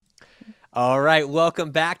All right,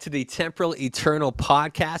 welcome back to the Temporal Eternal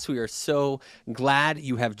podcast. We are so glad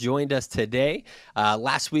you have joined us today.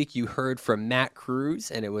 Last week you heard from Matt Cruz,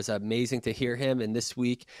 and it was amazing to hear him. And this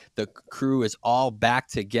week the crew is all back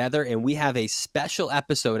together, and we have a special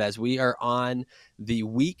episode as we are on the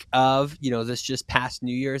week of, this just past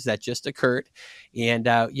New Year's that just occurred. And,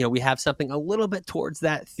 we have something a little bit towards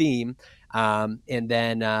that theme. And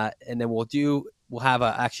then we'll have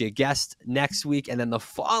actually a guest next week. And then the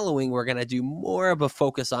following, we're going to do more of a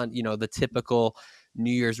focus on, the typical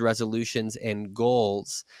New Year's resolutions and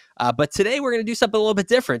goals. But today we're going to do something a little bit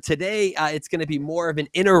different. Today, it's going to be more of an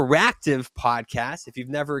interactive podcast. If you've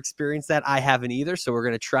never experienced that, I haven't either. So we're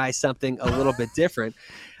going to try something a little bit different.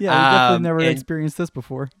 Yeah, we definitely never experienced this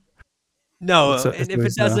before. No, and if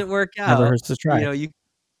it doesn't work out, never hurts to try.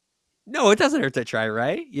 No, it doesn't hurt to try,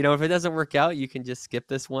 right? If it doesn't work out, you can just skip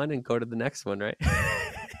this one and go to the next one, right?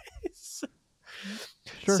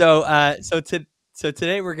 Sure. So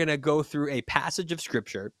today we're going to go through a passage of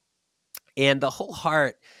scripture, and the whole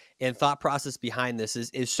heart and thought process behind this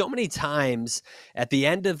is so many times at the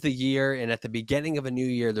end of the year and at the beginning of a new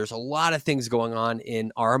year, there's a lot of things going on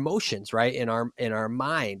in our emotions, right? In our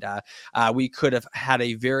mind. We could have had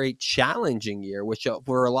a very challenging year, which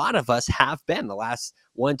where a lot of us have been the last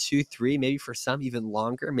 1, 2, 3, maybe for some even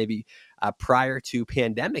longer, maybe prior to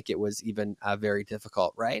pandemic, it was even very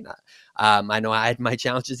difficult, right? I know I had my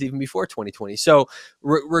challenges even before 2020. So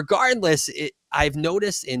regardless, I've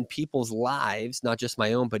noticed in people's lives, not just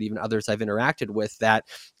my own, but even others I've interacted with, that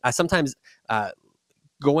sometimes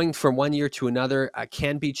going from one year to another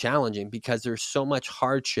can be challenging because there's so much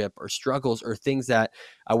hardship or struggles or things that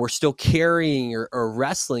we're still carrying or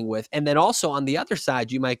wrestling with. And then also on the other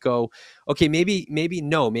side, you might go, okay, maybe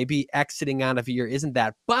exiting out of a year isn't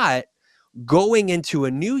that, but going into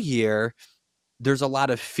a new year, there's a lot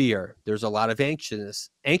of fear. There's a lot of anxiousness.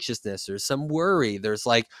 There's some worry. There's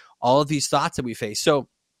like all of these thoughts that we face. So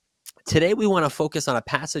today we want to focus on a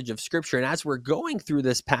passage of scripture. And as we're going through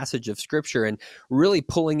this passage of scripture and really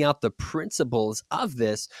pulling out the principles of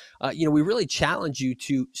this, we really challenge you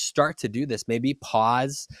to start to do this. Maybe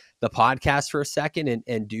pause the podcast for a second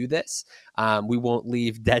and do this. We won't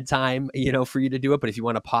leave dead time, for you to do it. But if you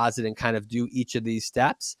want to pause it and kind of do each of these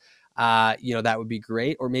steps, that would be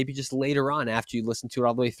great. Or maybe just later on after you listen to it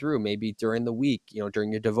all the way through, maybe during the week,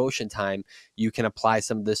 during your devotion time, you can apply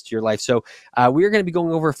some of this to your life. So we are going to be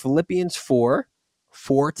going over Philippians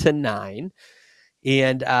 4:4-9.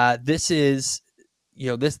 And this is,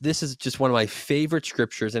 this is just one of my favorite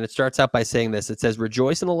scriptures. And it starts out by saying this. It says,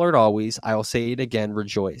 "Rejoice in the Lord always. I will say it again,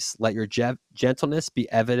 rejoice. Let your gentleness be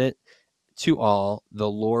evident to all. The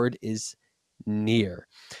Lord is near."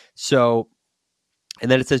 So, and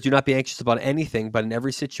then it says, "Do not be anxious about anything, but in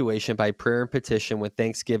every situation, by prayer and petition, with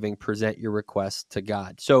thanksgiving, present your requests to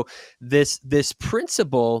God." So this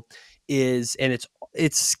principle is, and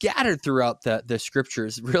it's scattered throughout the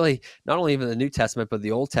scriptures, really, not only even the New Testament, but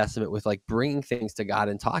the Old Testament, with like bringing things to God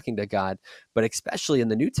and talking to God. But especially in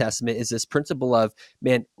the New Testament is this principle of,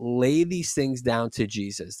 man, lay these things down to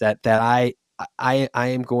Jesus, that I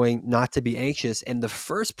am going not to be anxious. And the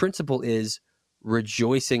first principle is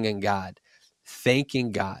rejoicing in God.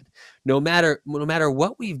 Thanking God, no matter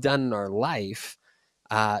what we've done in our life,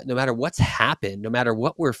 no matter what's happened, no matter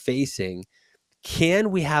what we're facing,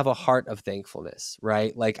 can we have a heart of thankfulness,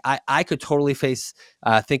 right? Like I could totally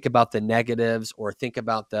think about the negatives, or think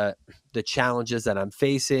about the challenges that I'm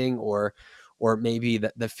facing, or maybe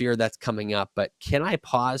the fear that's coming up. But can I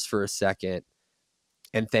pause for a second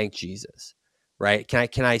and thank Jesus, right?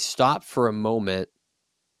 Can I stop for a moment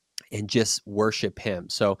and just worship him?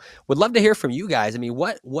 So would love to hear from you guys. I mean,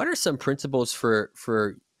 what are some principles for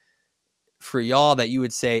y'all that you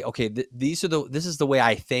would say, okay, this is the way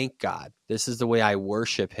I thank God. This is the way I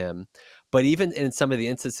worship him. But even in some of the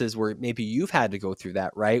instances where maybe you've had to go through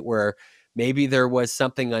that, right? Where maybe there was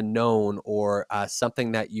something unknown, or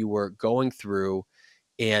something that you were going through,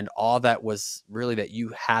 and all that was really that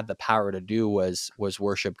you had the power to do was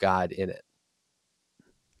worship God in it.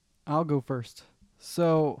 I'll go first.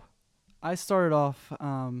 So I started off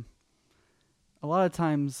a lot of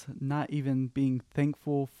times not even being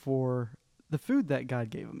thankful for the food that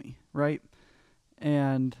God gave me, right?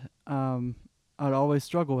 And I'd always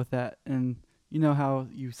struggle with that. And you know how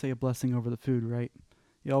you say a blessing over the food, right?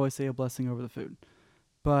 You always say a blessing over the food.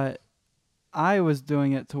 But I was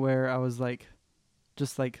doing it to where I was like,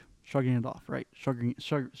 just like shrugging it off, right? Shrugging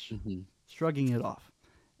it off.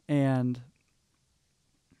 And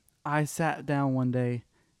I sat down one day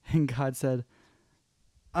and God said,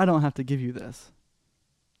 "I don't have to give you this,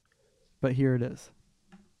 but here it is."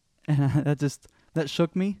 And that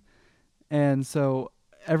shook me. And so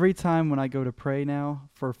every time when I go to pray now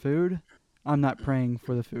for food, I'm not praying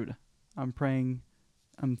for the food. I'm praying,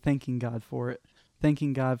 I'm thanking God for it,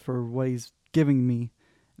 thanking God for what He's giving me.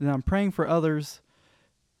 And I'm praying for others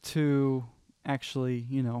to actually,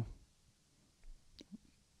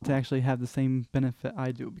 to actually have the same benefit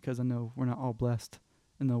I do, because I know we're not all blessed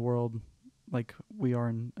in the world like we are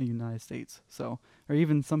in the United States. So, or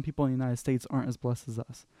even some people in the United States aren't as blessed as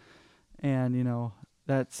us. And,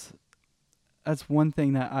 that's that's one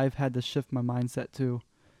thing that I've had to shift my mindset to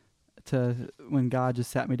when God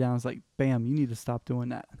just sat me down. It's like, bam, you need to stop doing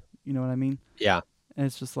that. You know what I mean? Yeah. And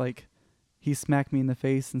it's just like he smacked me in the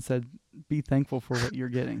face and said, "Be thankful for what you're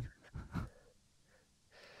getting."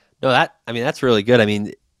 No, that's really good. I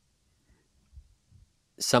mean,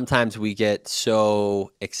 sometimes we get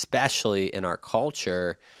so, especially in our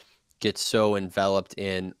culture, get so enveloped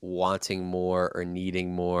in wanting more or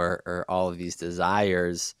needing more or all of these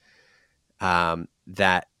desires,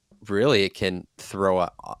 that really it can throw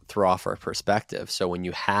off our perspective. So when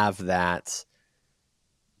you have that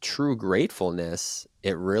true gratefulness,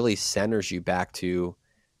 it really centers you back to,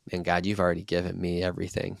 man, God, you've already given me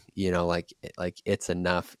everything. Like it's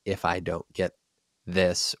enough if I don't get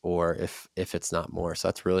this, or if it's not more. So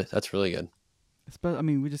that's really good. I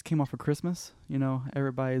mean, we just came off of Christmas.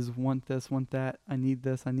 Everybody's want this, want that. I need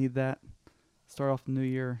this, I need that. Start off the new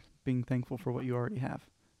year being thankful for what you already have.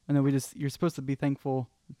 And then you're supposed to be thankful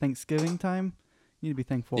Thanksgiving time. You need to be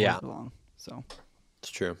thankful all Yeah, year long. So,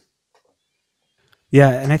 it's true. Yeah,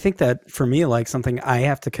 and I think that for me, like something I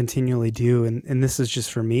have to continually do, and this is just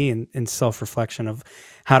for me in self-reflection of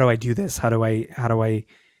how do I do this? How do I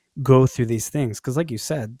go through these things? Because like you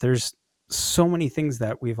said, there's so many things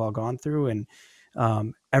that we've all gone through,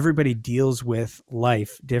 and everybody deals with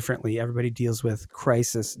life differently. Everybody deals with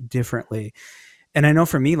crisis differently. And I know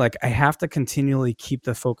for me, like I have to continually keep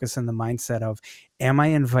the focus and the mindset of, am I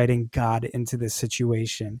inviting God into this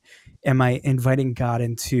situation? Am I inviting God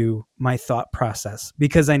into my thought process?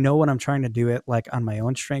 Because I know when I'm trying to do it like on my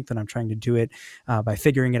own strength, and I'm trying to do it by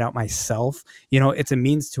figuring it out myself, it's a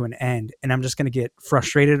means to an end. And I'm just going to get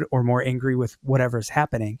frustrated or more angry with whatever's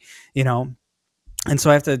happening, you know? And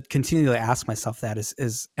so I have to continually ask myself that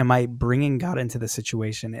is am I bringing God into the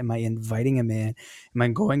situation? Am I inviting him in? Am I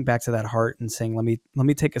going back to that heart and saying, let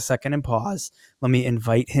me take a second and pause. Let me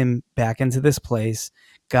invite him back into this place.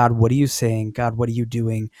 God, what are you saying? God, what are you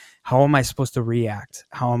doing? How am I supposed to react?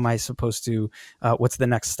 How am I supposed to, what's the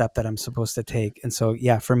next step that I'm supposed to take? And so,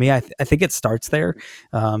 yeah, for me, I think it starts there.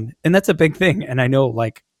 And that's a big thing. And I know,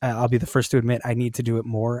 like, I'll be the first to admit I need to do it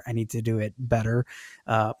more. I need to do it better,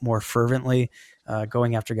 more fervently,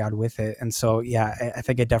 going after God with it. And so, yeah, I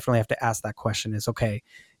think I definitely have to ask that question is, okay,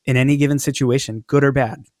 in any given situation, good or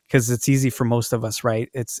bad, because it's easy for most of us, right?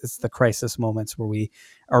 It's the crisis moments where we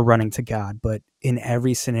are running to God, but in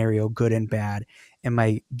every scenario, good and bad, am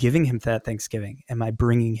I giving him that Thanksgiving? Am I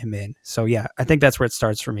bringing him in? So yeah, I think that's where it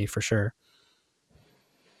starts for me for sure.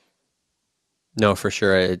 No, for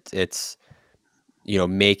sure. It's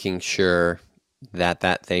making sure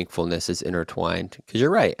that thankfulness is intertwined. Because you're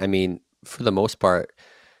right. I mean, for the most part,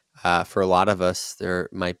 for a lot of us, there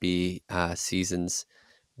might be seasons,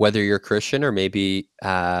 whether you're Christian or maybe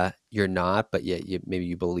you're not, but yet maybe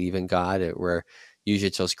you believe in God, where usually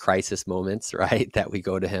it's those crisis moments, right, that we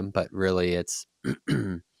go to Him. But really, it's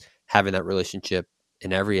having that relationship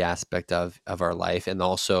in every aspect of our life, and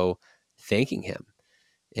also thanking Him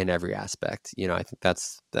in every aspect. I think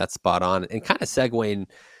that's spot on, and kind of segueing,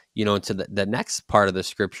 into the next part of the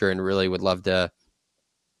scripture, and really would love to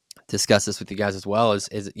discuss this with you guys as well. Is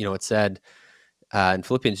it said in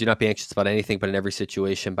Philippians, do not be anxious about anything, but in every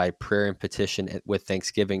situation, by prayer and petition with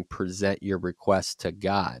thanksgiving, present your requests to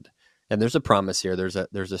God. And there's a promise here. There's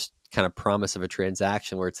this kind of promise of a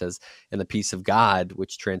transaction where it says, "And the peace of God,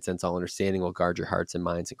 which transcends all understanding, will guard your hearts and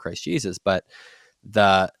minds in Christ Jesus." But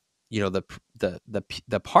the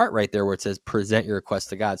the part right there where it says present your request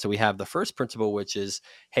to God. So we have the first principle, which is,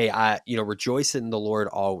 hey, rejoice in the Lord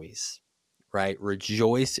always, right?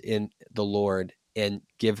 Rejoice in the Lord and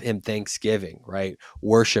give him thanksgiving, right?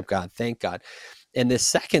 Worship God, thank God. And this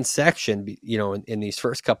second section, in these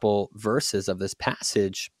first couple verses of this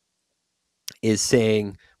passage is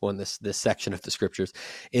saying, well, in this section of the scriptures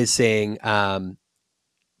is saying,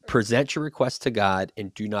 present your request to God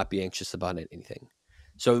and do not be anxious about anything.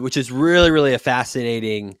 So, which is really, really a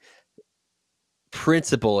fascinating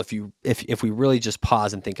principle if we really just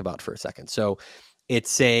pause and think about it for a second. So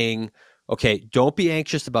it's saying, okay, don't be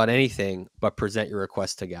anxious about anything, but present your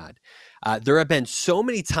request to God. There have been so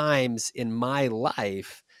many times in my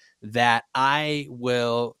life that I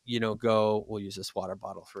will, we'll use this water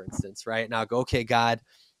bottle, for instance, right? Now I'll go, okay, God,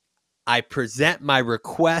 I present my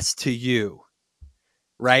request to you,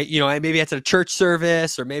 right? Maybe it's at a church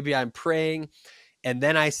service, or maybe I'm praying, and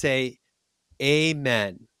then I say,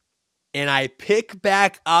 amen. And I pick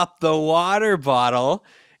back up the water bottle,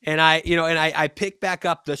 and I pick back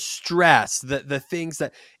up the stress, the things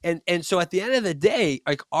that, and so at the end of the day,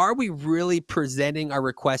 like, are we really presenting our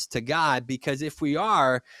request to God? Because if we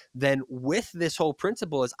are, then with this whole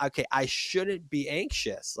principle is, okay, I shouldn't be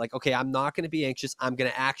anxious. Like, okay, I'm not going to be anxious. I'm going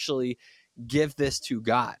to actually give this to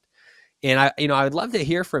God. And I would love to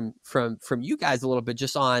hear from you guys a little bit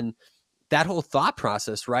just on that whole thought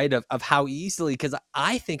process, right? Of how easily, because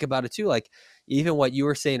I think about it too, like even what you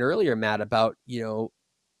were saying earlier, Matt, about,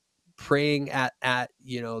 praying at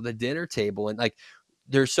the dinner table, and like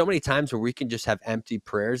there's so many times where we can just have empty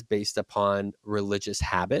prayers based upon religious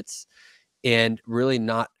habits, and really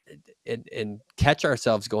not, and catch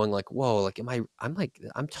ourselves going like, whoa, like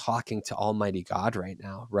I'm talking to Almighty God right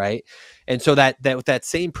now, right? And so that with that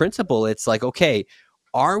same principle, it's like, okay,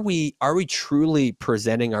 are we truly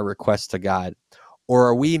presenting our requests to God, or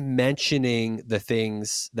are we mentioning the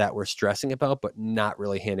things that we're stressing about but not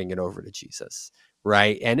really handing it over to Jesus?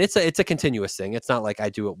 Right. And it's a continuous thing. It's not like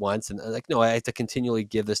I do it once and like, no, I have to continually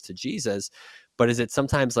give this to Jesus. But is it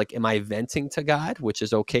sometimes like, am I venting to God, which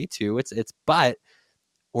is okay too? But,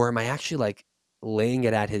 or am I actually like laying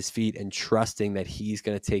it at his feet and trusting that he's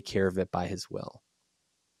going to take care of it by his will?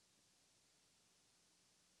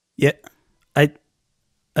 Yeah, I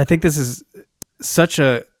I think this is such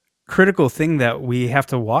a critical thing that we have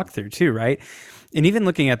to walk through too, right? And even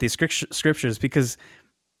looking at these scriptures, because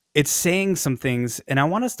it's saying some things, and I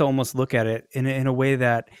want us to almost look at it in a way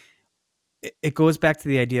that it goes back to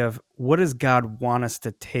the idea of, what does God want us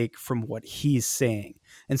to take from what he's saying?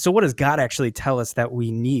 And so what does God actually tell us that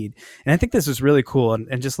we need? And I think this is really cool.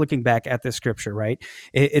 And just looking back at this scripture, right?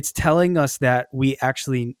 It's telling us that we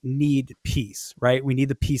actually need peace, right? We need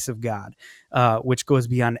the peace of God, which goes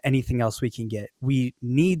beyond anything else we can get. We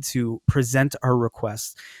need to present our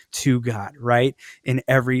requests to God, right? In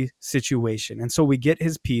every situation. And so we get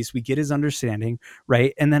his peace, we get his understanding,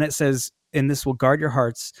 right? And then it says, and this will guard your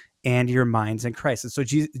hearts and your minds in Christ. And so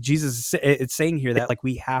Jesus, it's saying here that like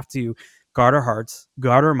we have to guard our hearts,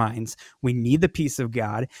 guard our minds. We need the peace of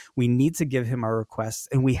God. We need to give him our requests,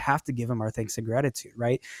 and we have to give him our thanks and gratitude,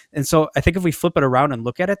 right? And so I think if we flip it around and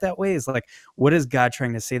look at it that way, is like, what is God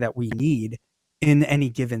trying to say that we need in any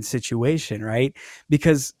given situation, right?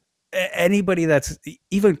 Because anybody that's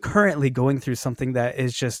even currently going through something that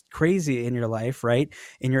is just crazy in your life, right?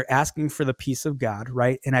 And you're asking for the peace of God,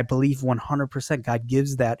 right? And I believe 100% God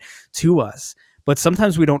gives that to us. But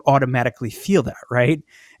sometimes we don't automatically feel that, right?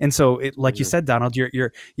 And so, like you said, Donald,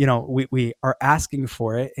 we are asking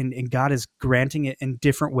for it, and God is granting it in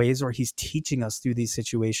different ways, or he's teaching us through these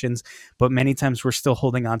situations. But many times we're still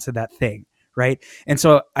holding on to that thing, right? And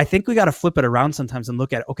so I think we got to flip it around sometimes and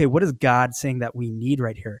look at, okay, what is God saying that we need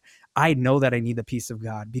right here? I know that I need the peace of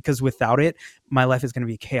God, because without it, my life is going to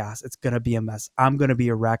be chaos. It's going to be a mess. I'm going to be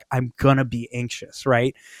a wreck. I'm going to be anxious,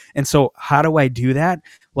 right? And so how do I do that?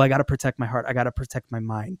 Well, I got to protect my heart. I got to protect my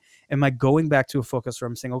mind. Am I going back to a focus where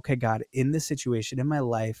I'm saying, okay, God, in this situation, in my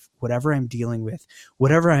life, whatever I'm dealing with,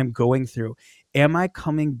 whatever I'm going through, am I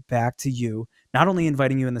coming back to you, not only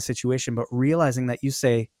inviting you in the situation, but realizing that you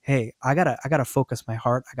say, hey, I gotta focus my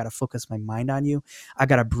heart. I gotta focus my mind on you. I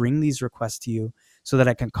gotta bring these requests to you so that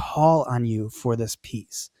I can call on you for this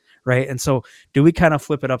peace, right? And so do we kind of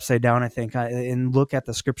flip it upside down, I think, and look at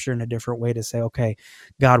the scripture in a different way to say, okay,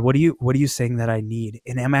 God, what are you saying that I need?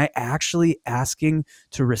 And am I actually asking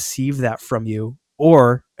to receive that from you,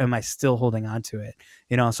 or am I still holding on to it?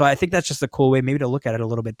 So I think that's just a cool way maybe to look at it a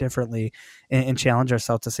little bit differently, and challenge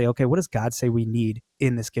ourselves to say, okay, what does God say we need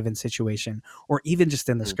in this given situation, or even just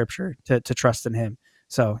in the scripture to trust in him?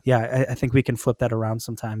 So yeah, I think we can flip that around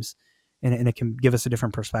sometimes, and it can give us a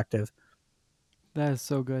different perspective. That is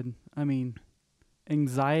so good. I mean,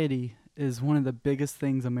 anxiety is one of the biggest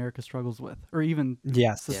things America struggles with, or even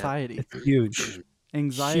Yes. society. It's huge.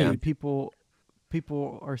 Anxiety, Huge.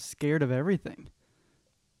 people are scared of everything.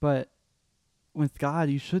 But with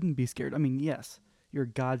God, you shouldn't be scared. I mean, yes, you're a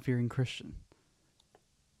God-fearing Christian.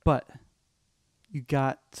 But you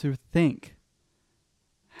got to think,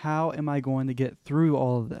 how am I going to get through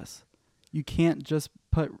all of this? You can't just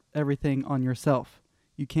put everything on yourself.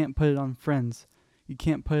 You can't put it on friends. You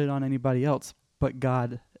can't put it on anybody else but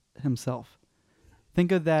God himself.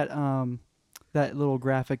 Think of that that little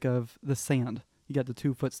graphic of the sand. You got the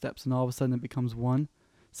 2 footsteps, and all of a sudden it becomes one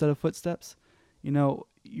set of footsteps.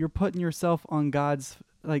 You're putting yourself on God's,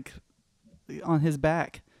 like, on his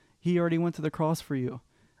back. He already went to the cross for you.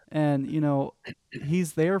 And,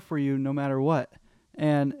 he's there for you no matter what.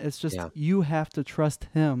 And it's just Yeah. you have to trust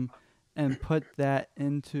him and put that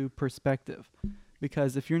into perspective.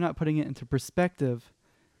 Because if you're not putting it into perspective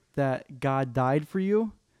that God died for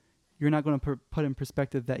you, you're not going to put in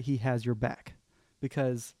perspective that he has your back,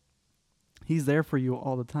 because he's there for you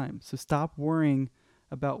all the time. So stop worrying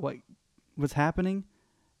about what's happening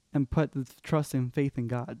and put the trust and faith in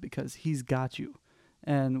God, because he's got you.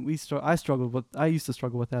 And I used to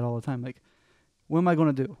struggle with that all the time. Like, what am I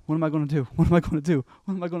going to do? What am I going to do? What am I going to do?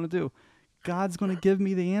 What am I going to do? God's going to give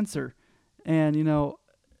me the answer. And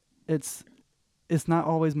it's not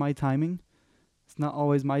always my timing. It's not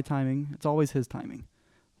always my timing. It's always his timing.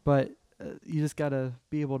 But you just got to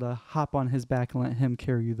be able to hop on his back and let him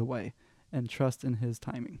carry you the way and trust in his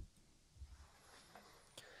timing.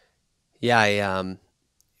 Yeah,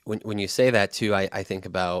 when you say that too, I think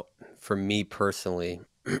about, for me personally,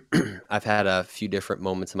 I've had a few different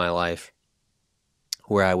moments in my life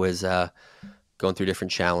where I was going through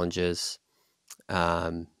different challenges,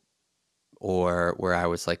 um, or where I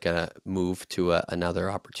was like gonna move to another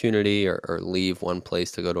opportunity, or leave one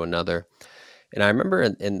place to go to another. And I remember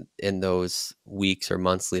in those weeks or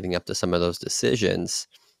months leading up to some of those decisions,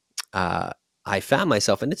 uh, I found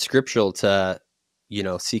myself, and it's scriptural to,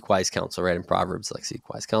 seek wise counsel, right? In Proverbs, like, seek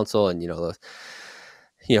wise counsel, and those,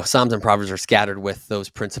 Psalms and Proverbs are scattered with those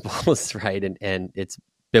principles, right? And it's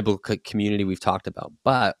biblical community we've talked about.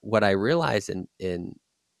 But what I realized in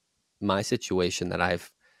my situation, that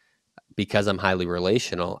because I'm highly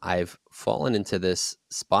relational, I've fallen into this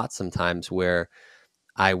spot sometimes where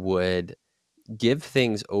I would give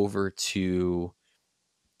things over to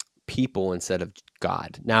people instead of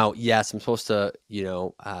God. Now, yes, I'm supposed to,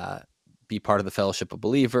 be part of the fellowship of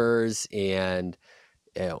believers, and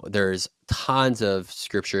there's tons of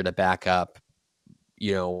scripture to back up,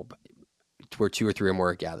 where two or three or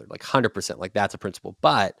more are gathered, like 100%, like that's a principle.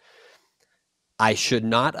 But I should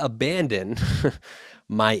not abandon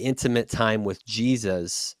my intimate time with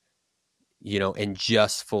Jesus, and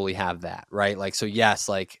just fully have that, right? Like, so yes,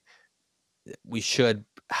 like, we should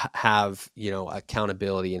have,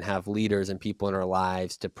 accountability, and have leaders and people in our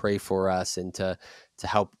lives to pray for us, and to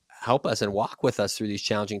help us and walk with us through these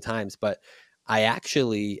challenging times. But I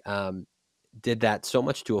actually did that so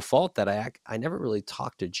much to a fault that I never really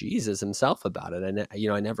talked to Jesus himself about it. And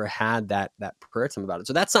I never had that prayer time about it.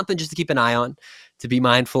 So that's something just to keep an eye on, to be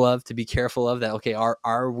mindful of, to be careful of, that. Okay,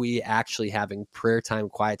 are we actually having prayer time,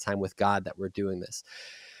 quiet time with God, that we're doing this?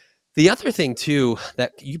 The other thing too,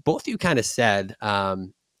 that you kind of said,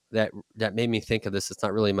 that made me think of this. It's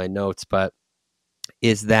not really in my notes, but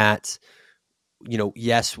is that,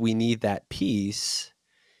 yes, we need that peace.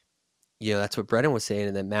 That's what Brennan was saying,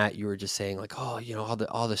 and then Matt, you were just saying, like, oh,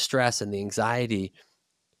 all the stress and the anxiety.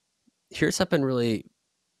 Here's something really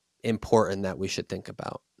important that we should think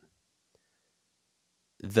about: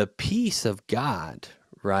 the peace of God,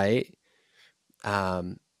 right?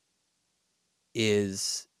 Um,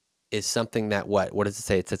 is something that, what does it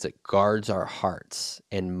say? It says it guards our hearts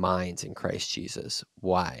and minds in Christ Jesus.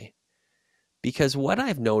 Why? Because what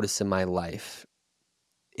I've noticed in my life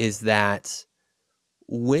is that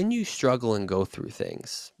when you struggle and go through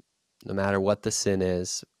things, no matter what the sin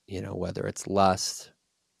is, whether it's lust,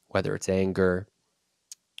 whether it's anger,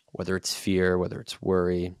 whether it's fear, whether it's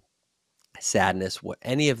worry, sadness,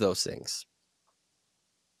 any of those things,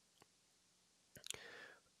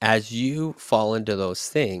 as you fall into those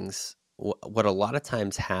things, what a lot of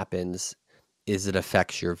times happens is it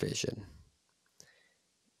affects your vision.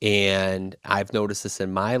 And I've noticed this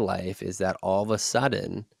in my life, is that all of a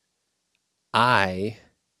sudden I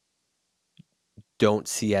don't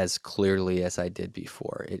see as clearly as I did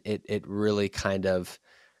before. It really kind of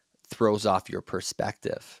throws off your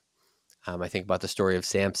perspective. I think about the story of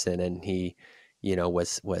Samson, and he,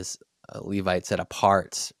 was a Levite set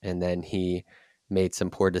apart, and then he made some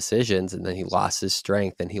poor decisions, and then he lost his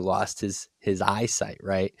strength, and he lost his eyesight.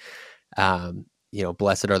 Right?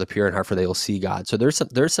 Blessed are the pure in heart, for they will see God. So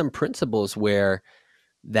there's some principles where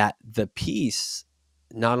that the peace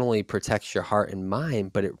not only protects your heart and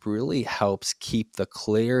mind, but it really helps keep the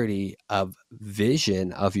clarity of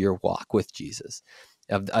vision of your walk with Jesus,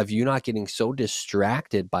 of you not getting so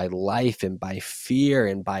distracted by life and by fear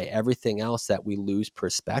and by everything else that we lose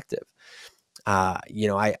perspective. I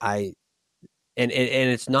and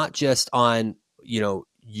it's not just on,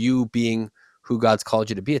 you being who God's called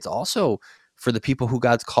you to be. It's also for the people who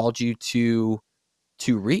God's called you to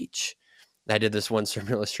reach. I did this one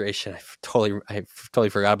sermon illustration. I totally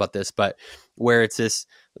forgot about this, but where it's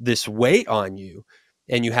this weight on you,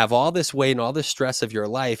 and you have all this weight and all this stress of your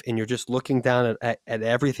life, and you're just looking down at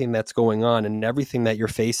everything that's going on and everything that you're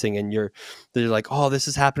facing, and they're like, oh, this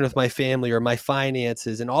has happened with my family or my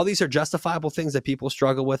finances, and all these are justifiable things that people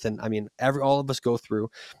struggle with, and I mean, all of us go through,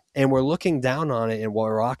 and we're looking down on it, and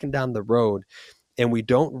we're walking down the road, and we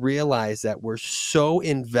don't realize that we're so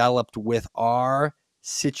enveloped with our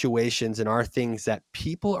situations and our things that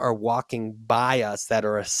people are walking by us that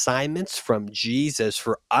are assignments from Jesus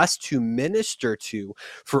for us to minister to,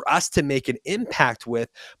 for us to make an impact with,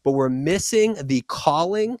 but we're missing the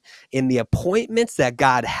calling and the appointments that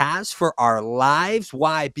God has for our lives.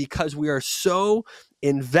 Why? Because we are so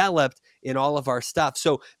enveloped in all of our stuff.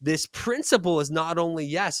 So this principle is not only,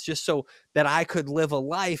 yes, just so that I could live a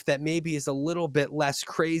life that maybe is a little bit less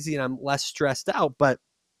crazy and I'm less stressed out, but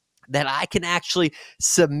that I can actually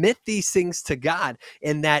submit these things to God,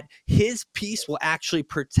 and that his peace will actually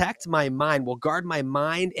protect my mind, will guard my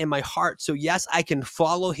mind and my heart. So yes, I can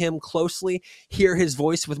follow him closely, hear his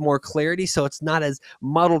voice with more clarity, so it's not as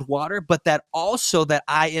muddled water, but that also that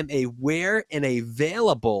I am aware and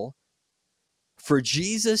available for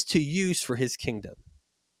Jesus to use for his kingdom.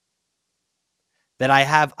 That I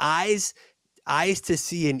have eyes to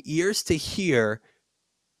see and ears to hear,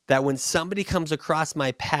 that when somebody comes across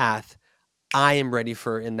my path, I am ready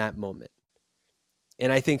for in that moment.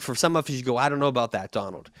 And I think for some of you go, I don't know about that,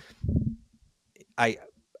 Donald. I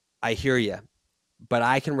hear you, but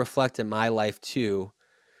I can reflect in my life too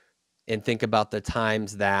and think about the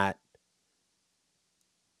times that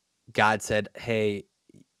God said, hey,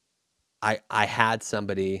 I had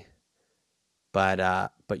somebody,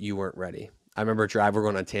 but you weren't ready. I remember we're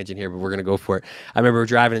going on a tangent here, but we're going to go for it. I remember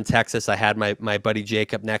driving in Texas. I had my buddy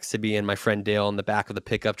Jacob next to me and my friend Dale in the back of the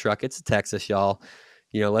pickup truck. It's Texas, y'all.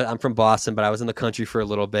 You know, I'm from Boston, but I was in the country for a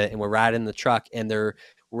little bit, and we're riding in the truck, and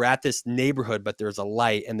we're at this neighborhood, but there's a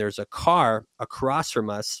light, and there's a car across from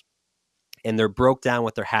us, and they're broke down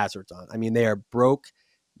with their hazards on. I mean, they are broke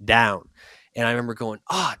down. And I remember going,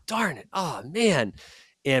 oh, darn it. Oh, man.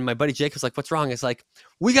 And my buddy Jacob's like, what's wrong? It's like,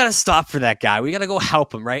 we got to stop for that guy. We got to go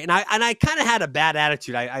help him. Right. And I kind of had a bad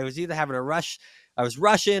attitude. I was either having a rush, I was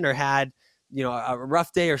rushing, or had, you know, a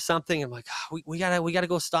rough day or something. I'm like, oh, we gotta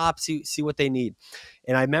go stop, see what they need.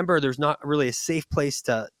 And I remember there's not really a safe place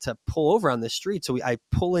to pull over on this street. So I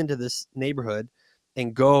pull into this neighborhood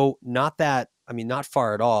and go, not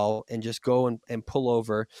far at all, and just go and pull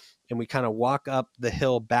over. And we kind of walk up the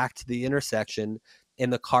hill back to the intersection,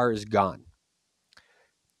 and the car is gone.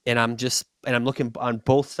 And I'm looking on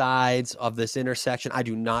both sides of this intersection. I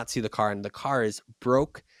do not see the car, and the car is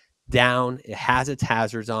broke down. It has its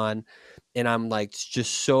hazards on. And I'm like,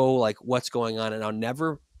 just so like, what's going on? And I'll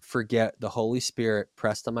never forget, the Holy Spirit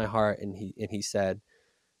pressed on my heart. And he said,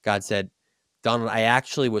 God said, Donald, I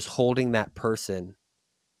actually was holding that person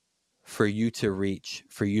for you to reach,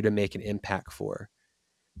 for you to make an impact for.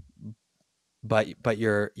 But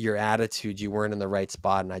your attitude, you weren't in the right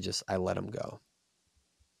spot. And I let him go.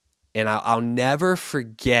 And I'll never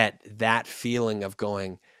forget that feeling of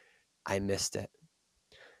going, I missed it.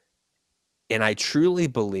 And I truly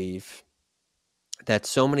believe that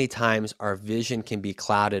so many times our vision can be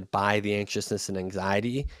clouded by the anxiousness and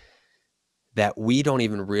anxiety that we don't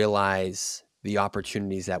even realize the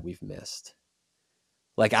opportunities that we've missed.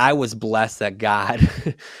 Like, I was blessed that God,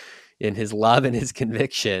 in his love and his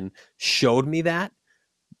conviction, showed me that.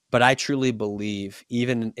 But I truly believe,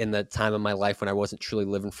 even in the time of my life when I wasn't truly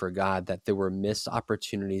living for God, that there were missed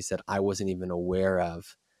opportunities that I wasn't even aware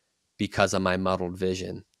of because of my muddled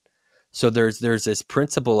vision. So there's this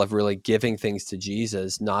principle of really giving things to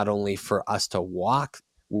Jesus, not only for us to walk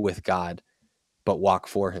with God, but walk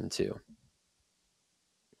for him too.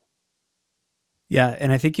 Yeah,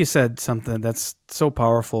 and I think you said something that's so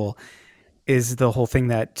powerful, is the whole thing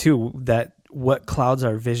that what clouds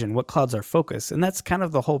our vision, what clouds our focus. And that's kind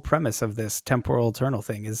of the whole premise of this temporal eternal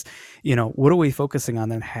thing is, you know, what are we focusing on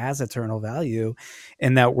that has eternal value?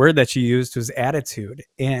 And that word that you used was attitude.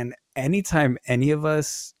 And anytime any of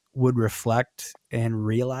us would reflect and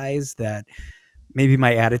realize that maybe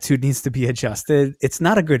my attitude needs to be adjusted, it's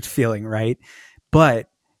not a good feeling, right? But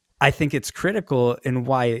I think it's critical in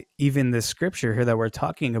why even this scripture here that we're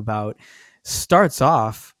talking about starts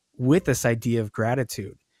off with this idea of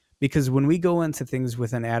gratitude. Because when we go into things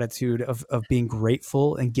with an attitude of being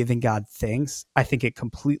grateful and giving God thanks, I think it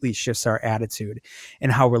completely shifts our attitude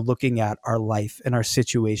and how we're looking at our life and our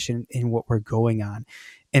situation and what we're going on.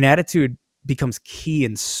 And attitude becomes key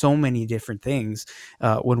in so many different things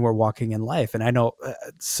when we're walking in life. And I know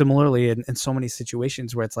similarly in so many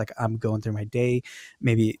situations where it's like I'm going through my day,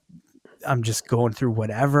 maybe I'm just going through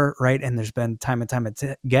whatever, right? And there's been time and time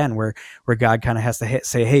again where God kind of has to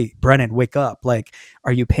say, hey, Brennan, wake up. Like,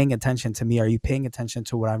 are you paying attention to me? Are you paying attention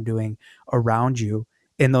to what I'm doing around you?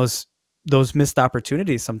 In those missed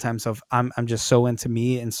opportunities sometimes of I'm just so into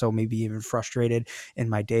me, and so maybe even frustrated in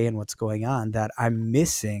my day and what's going on, that I'm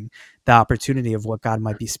missing the opportunity of what God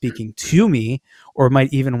might be speaking to me, or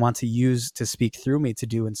might even want to use to speak through me to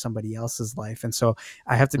do in somebody else's life. And so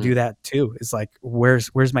I have to do that too. Is like,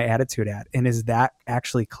 where's my attitude at? And is that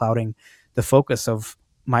actually clouding the focus of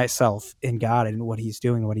myself in God and what he's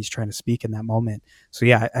doing, what he's trying to speak in that moment? So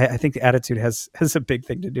yeah, I think the attitude has a big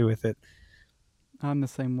thing to do with it. I'm the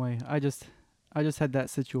same way. I just had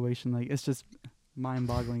that situation. Like, it's just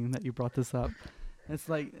mind-boggling that you brought this up. It's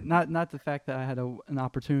like not the fact that I had an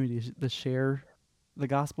opportunity to share the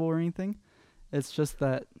gospel or anything. It's just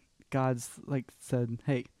that God's like said,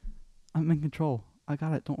 "Hey, I'm in control. I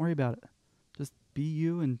got it. Don't worry about it. Just be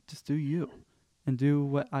you and just do you, and do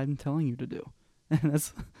what I'm telling you to do." And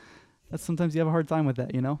that's sometimes you have a hard time with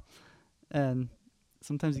that, you know. And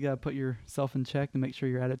sometimes you gotta put yourself in check to make sure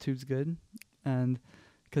your attitude's good, and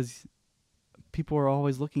because people are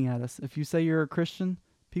always looking at us. If you say you're a Christian,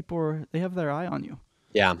 they have their eye on you.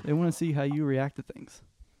 Yeah, They want to see how you react to things.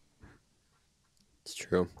 it's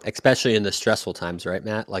true, especially in the stressful times, right,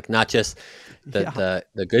 Matt? Like, not just the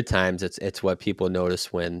good times. It's what people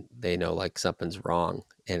notice when they know like something's wrong,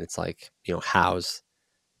 and it's like, how's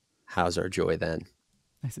our joy then?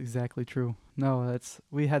 That's exactly true. No,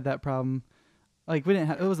 we had that problem. Like, we didn't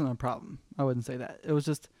have, it wasn't a problem. I wouldn't say that. It was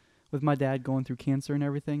just with my dad going through cancer and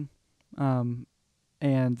everything.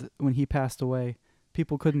 And when he passed away,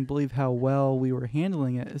 people couldn't believe how well we were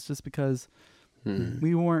handling it. It's just because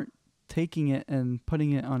we weren't taking it and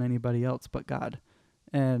putting it on anybody else but God.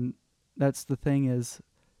 And that's the thing, is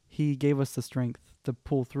he gave us the strength to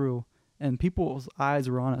pull through, and people's eyes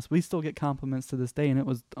were on us. We still get compliments to this day, and it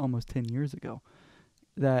was almost 10 years ago,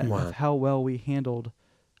 that of how well we handled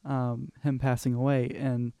him passing away,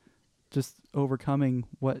 and just overcoming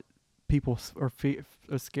what people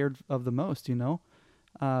are scared of the most, you know.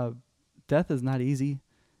 Death is not easy,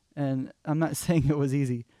 and I'm not saying it was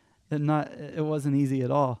easy. It wasn't easy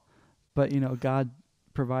at all, but God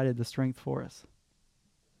provided the strength for us.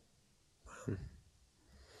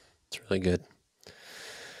 It's really good.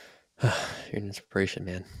 You're an inspiration,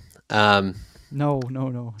 man. No,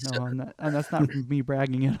 I'm not. And that's not me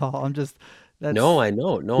bragging at all. I'm just. No, I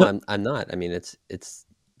know. No, I'm not. I mean, it's.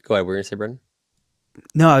 Go ahead. We're gonna say, Brendan.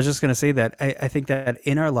 No, I was just going to say that I think that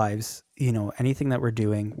in our lives, anything that we're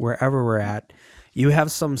doing, wherever we're at, you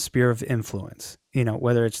have some sphere of influence,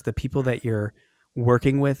 whether it's the people that you're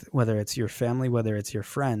working with, whether it's your family, whether it's your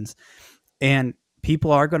friends, and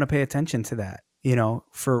people are going to pay attention to that,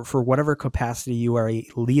 for whatever capacity you are a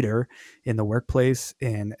leader in the workplace,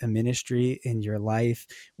 in a ministry, in your life,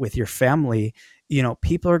 with your family,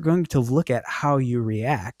 people are going to look at how you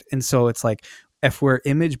react. And so it's like, if we're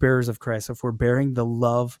image bearers of Christ, if we're bearing the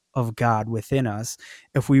love of God within us,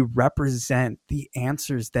 if we represent the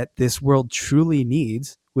answers that this world truly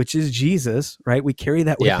needs, which is Jesus, right? We carry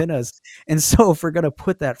that within us. And so if we're going to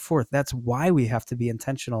put that forth, that's why we have to be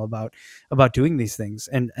intentional about doing these things.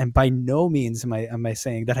 And by no means am I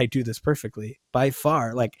saying that I do this perfectly. By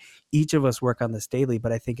far, like, each of us work on this daily,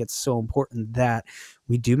 but I think it's so important that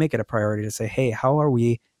we do make it a priority to say, hey, how are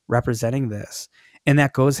we representing this? And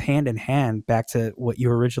that goes hand in hand back to what you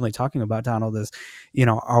were originally talking about, Donald, is,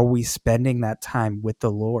 are we spending that time with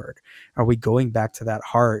the Lord? Are we going back to that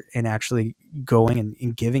heart and actually going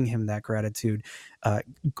and giving him that gratitude,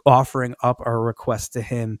 offering up our request to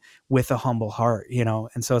him with a humble heart,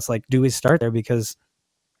 And so it's like, do we start there? Because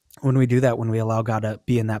when we do that, when we allow God to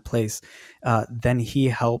be in that place, then he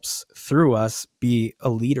helps through us be a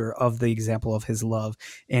leader of the example of his love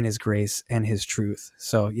and his grace and his truth.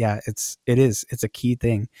 So yeah, it's a key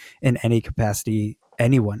thing in any capacity.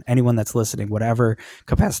 Anyone that's listening, whatever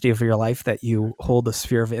capacity of your life that you hold a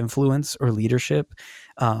sphere of influence or leadership,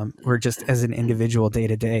 or just as an individual day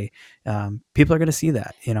to day, people are going to see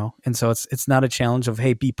that, and so it's not a challenge of,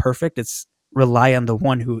 hey, be perfect. It's rely on the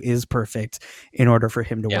one who is perfect in order for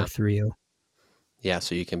him to work through you. Yeah,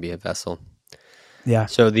 so you can be a vessel. Yeah.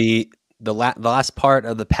 So the last part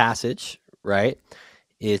of the passage, right?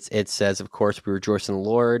 It says, of course, we rejoice in the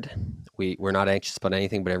Lord. We're not anxious about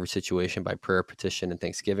anything, but every situation by prayer, petition, and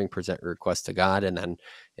thanksgiving, present your request to God. And then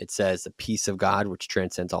it says, the peace of God, which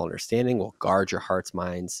transcends all understanding, will guard your hearts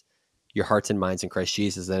and minds in Christ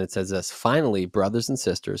Jesus. Then it says this: finally, brothers and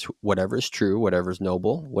sisters, whatever is true, whatever is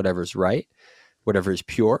noble, whatever is right, whatever is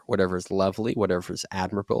pure, whatever is lovely, whatever is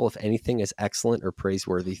admirable, if anything is excellent or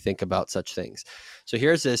praiseworthy, think about such things. So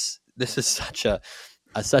here's this. This is such a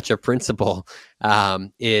such a principle,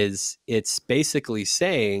 is it's basically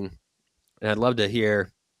saying, and I'd love to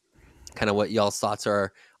hear kind of what y'all's thoughts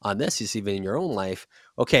are on this, just even in your own life.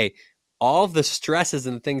 Okay, all the stresses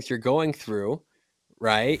and things you're going through,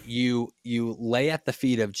 right? You lay at the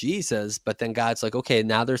feet of Jesus, but then God's like, okay,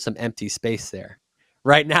 now there's some empty space there.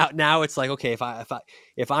 Right now it's like, okay,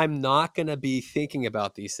 if I'm not going to be thinking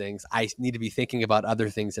about these things, I need to be thinking about other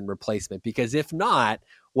things in replacement, because if not,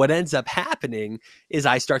 what ends up happening is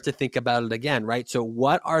I start to think about it again, right? So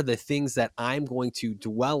what are the things that I'm going to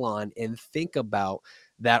dwell on and think about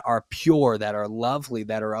that are pure, that are lovely,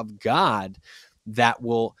 that are of God, that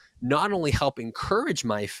will not only help encourage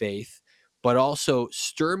my faith, but also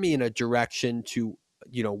stir me in a direction to,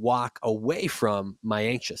 walk away from my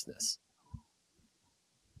anxiousness.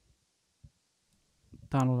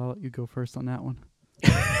 Donald, I'll let you go first on that one.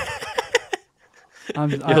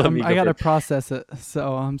 Let I gotta process it,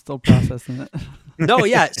 so I'm still processing it. No,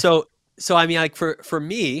 yeah. So I mean, like for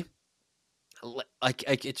me, like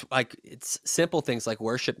it's simple things like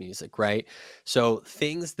worship music, right? So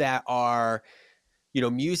things that are,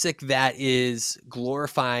 music that is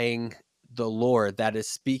glorifying the Lord, that is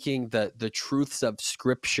speaking the truths of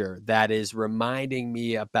Scripture, that is reminding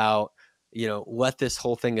me about, what this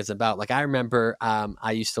whole thing is about. Like I remember,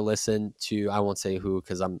 I used to listen to, I won't say who,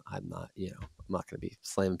 because I'm not, I'm not going to be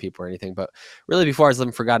slamming people or anything, but really before I was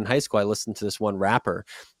living for God in high school, I listened to this one rapper,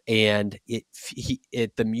 and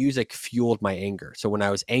the music fueled my anger. So when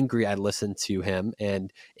I was angry, I listened to him,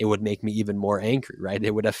 and it would make me even more angry, right?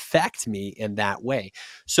 It would affect me in that way.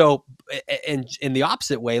 So, and in the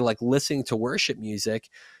opposite way, like listening to worship music,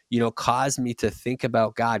 caused me to think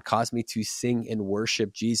about God, caused me to sing and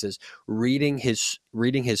worship Jesus. Reading his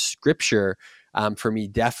scripture, for me,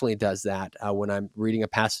 definitely does that. When I'm reading a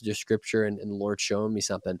passage of scripture and the Lord showing me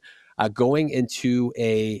something, going into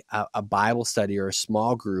a Bible study or a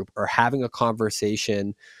small group, or having a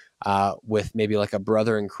conversation with maybe like a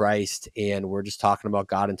brother in Christ, and we're just talking about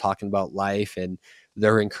God and talking about life, and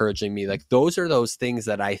they're encouraging me. Like those are those things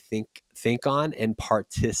that I think on and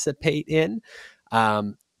participate in,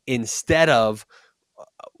 instead of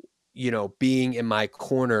being in my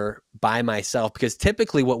corner by myself. Because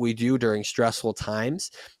typically what we do during stressful times,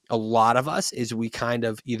 a lot of us, is we kind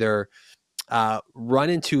of either run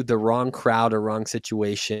into the wrong crowd or wrong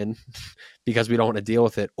situation because we don't want to deal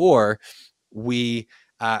with it, or we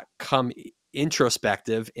come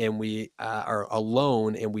introspective, and we are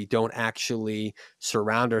alone, and we don't actually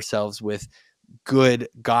surround ourselves with good,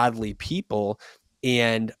 godly people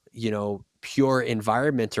and, pure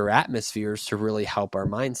environment or atmospheres to really help our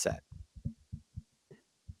mindset.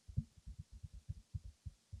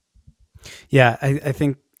 Yeah, I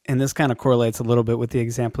think, and this kind of correlates a little bit with the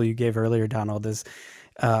example you gave earlier, Donald, is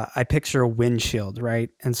I picture a windshield, right?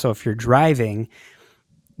 And so if you're driving,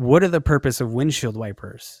 what are the purpose of windshield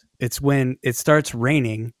wipers? It's when it starts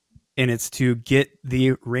raining, and it's to get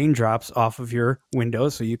the raindrops off of your window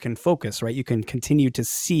so you can focus, right? You can continue to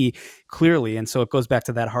see clearly. And so it goes back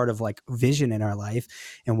to that heart of like vision in our life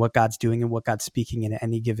and what God's doing and what God's speaking in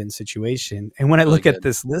any given situation. And when I Really look at good.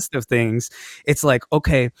 this list of things, it's like,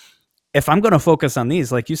 okay, if I'm going to focus on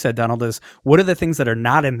these, like you said, Donald, is what are the things that are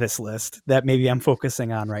not in this list that maybe I'm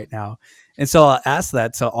focusing on right now? And so I'll ask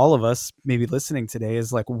that to all of us maybe listening today,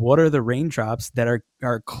 is like, what are the raindrops that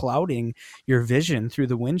are clouding your vision through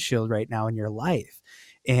the windshield right now in your life?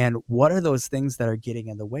 And what are those things that are getting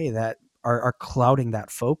in the way that are clouding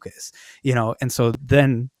that focus, And so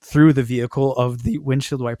then through the vehicle of the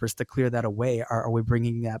windshield wipers to clear that away, are we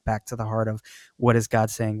bringing that back to the heart of what is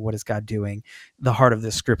God saying? What is God doing? The heart of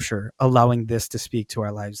the scripture, allowing this to speak to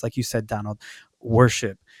our lives. Like you said, Donald,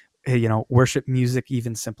 worship, worship music,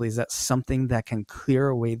 even simply, is that something that can clear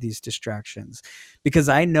away these distractions? Because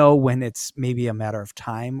I know when it's maybe a matter of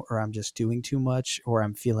time, or I'm just doing too much, or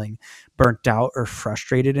I'm feeling burnt out or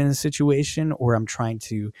frustrated in a situation, or I'm trying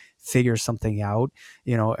to figure something out.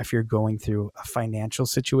 If you're going through a financial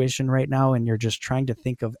situation right now, and you're just trying to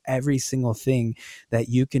think of every single thing that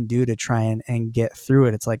you can do to try and get through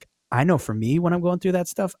it, it's like, I know for me, when I'm going through that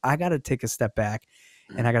stuff, I got to take a step back,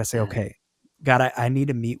 and I got to say, okay, God, I need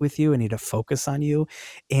to meet with you. I need to focus on you,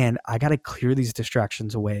 and I got to clear these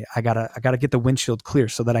distractions away. I gotta get the windshield clear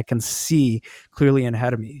so that I can see clearly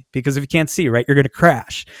ahead of me. Because if you can't see, right, you're going to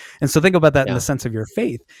crash. And so think about that in Yeah. the sense of your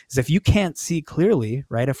faith, is if you can't see clearly,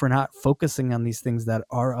 right, if we're not focusing on these things that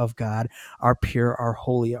are of God, are pure, are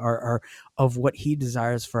holy, are of what He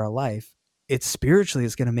desires for our life, it spiritually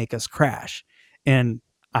is going to make us crash. And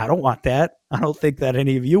I don't want that. I don't think that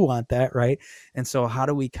any of you want that, right? And so how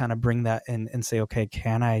do we kind of bring that in and say, okay,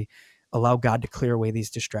 can I allow God to clear away these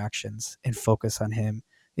distractions and focus on Him?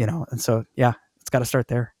 And so, yeah, got to start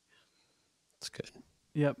there. That's good.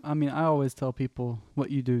 Yep. I mean, I always tell people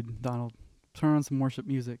what you do, Donald. Turn on some worship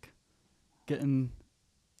music. Getting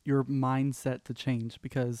your mindset to change,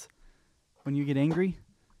 because when you get angry,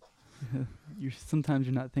 sometimes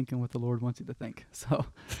you're not thinking what the Lord wants you to think. So,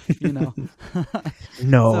 you know.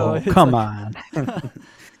 No, So it's come like-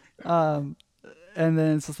 on. And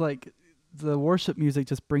then it's just like the worship music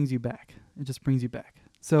just brings you back. It just brings you back.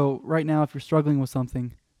 So right now, if you're struggling with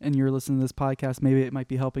something and you're listening to this podcast, maybe it might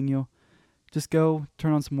be helping you. Just go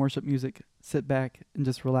turn on some worship music, sit back and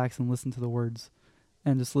just relax and listen to the words,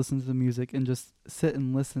 and just listen to the music and just sit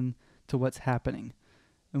and listen to what's happening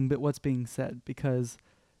and what's being said, because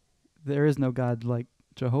there is no God like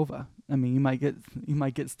Jehovah. I mean, you might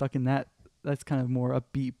get stuck in that. That's kind of more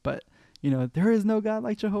upbeat, but you know, there is no God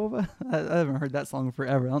like Jehovah. I haven't heard that song in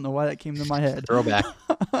forever. I don't know why that came to my head. Throwback.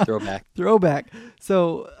 Throwback.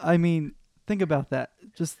 So, I mean, think about that.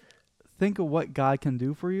 Just think of what God can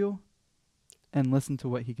do for you and listen to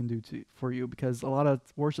what he can do for you, because a lot of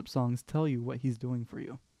worship songs tell you what he's doing for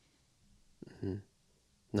you. Mm-hmm.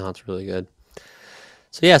 No, it's really good.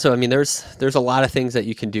 So yeah, so I mean, there's a lot of things that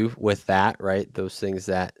you can do with that, right? Those things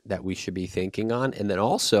that we should be thinking on, and then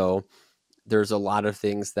also there's a lot of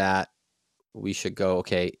things that we should go,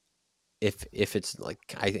 okay, if it's like,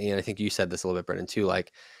 and I think you said this a little bit, Brendan, too,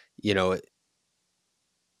 like, you know,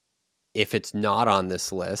 if it's not on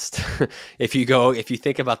this list, if you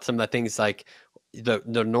think about some of the things like the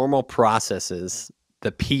normal processes,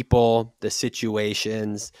 the people, the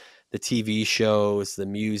situations, the TV shows, the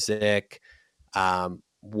music,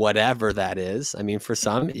 whatever that is. I mean, for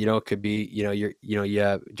some, you know, it could be, you know, you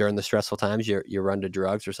during the stressful times, you run to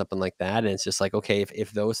drugs or something like that. And it's just like, okay,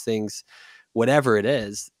 if those things, whatever it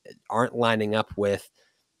is, aren't lining up with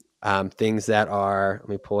things that are, let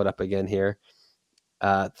me pull it up again here,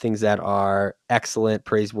 things that are excellent,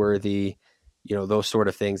 praiseworthy, you know, those sort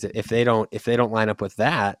of things. If they don't line up with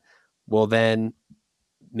that, well, then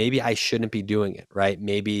maybe I shouldn't be doing it, right?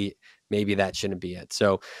 Maybe that shouldn't be it.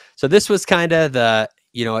 So this was kind of the,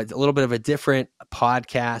 you know, a little bit of a different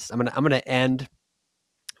podcast. I'm gonna end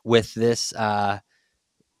with this,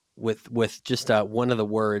 with just one of the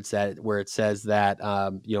words where it says that,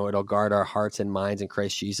 you know, it'll guard our hearts and minds in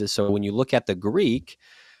Christ Jesus. So when you look at the Greek,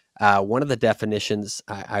 one of the definitions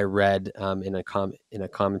I read in a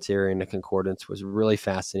commentary in a concordance was really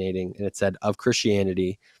fascinating, and it said, of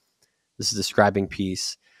Christianity, this is describing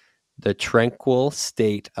peace, the tranquil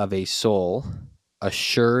state of a soul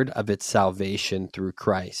assured of its salvation through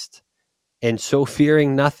Christ, and so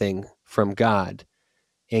fearing nothing from God,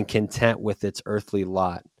 and content with its earthly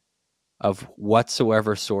lot, of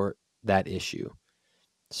whatsoever sort that issue.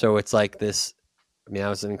 So it's like this, I mean, that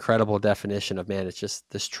was an incredible definition of, man, it's just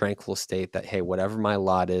this tranquil state that, hey, whatever my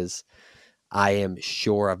lot is, I am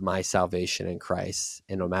sure of my salvation in Christ.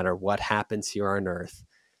 And no matter what happens here on earth,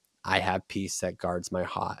 I have peace that guards my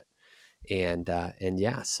heart. And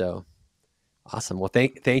yeah, so awesome. Well,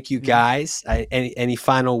 thank you guys. Any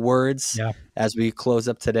final words as we close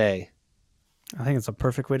up today? I think it's a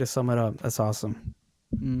perfect way to sum it up. That's awesome.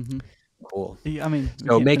 Mm-hmm. Cool. I mean, we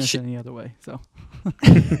so can't finish it any other way. So.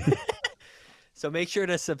 So make sure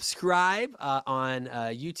to subscribe on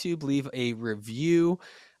YouTube, leave a review.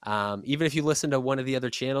 Even if you listen to one of the other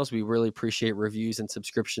channels, we really appreciate reviews and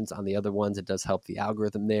subscriptions on the other ones. It does help the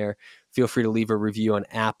algorithm there. Feel free to leave a review on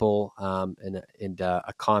Apple and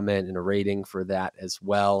a comment and a rating for that as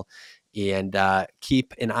well. And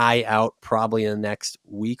keep an eye out. Probably in the next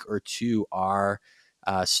week or two, our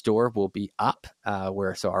store will be up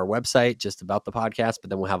so our website, just about the podcast, but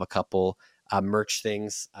then we'll have a couple merch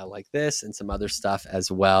things like this and some other stuff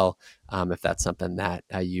as well, if that's something that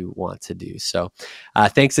you want to do. So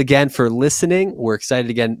thanks again for listening. We're excited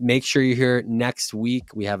again. Make sure you're here next week.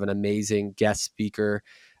 We have an amazing guest speaker,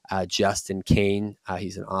 Justin Kane.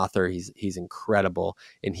 He's an author. He's incredible,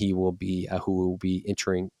 and he will be who will be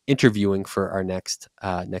interviewing for our next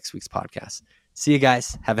week's podcast. See you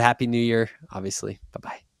guys. Have a happy new year, obviously.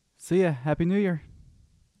 Bye-bye. See ya. Happy New Year.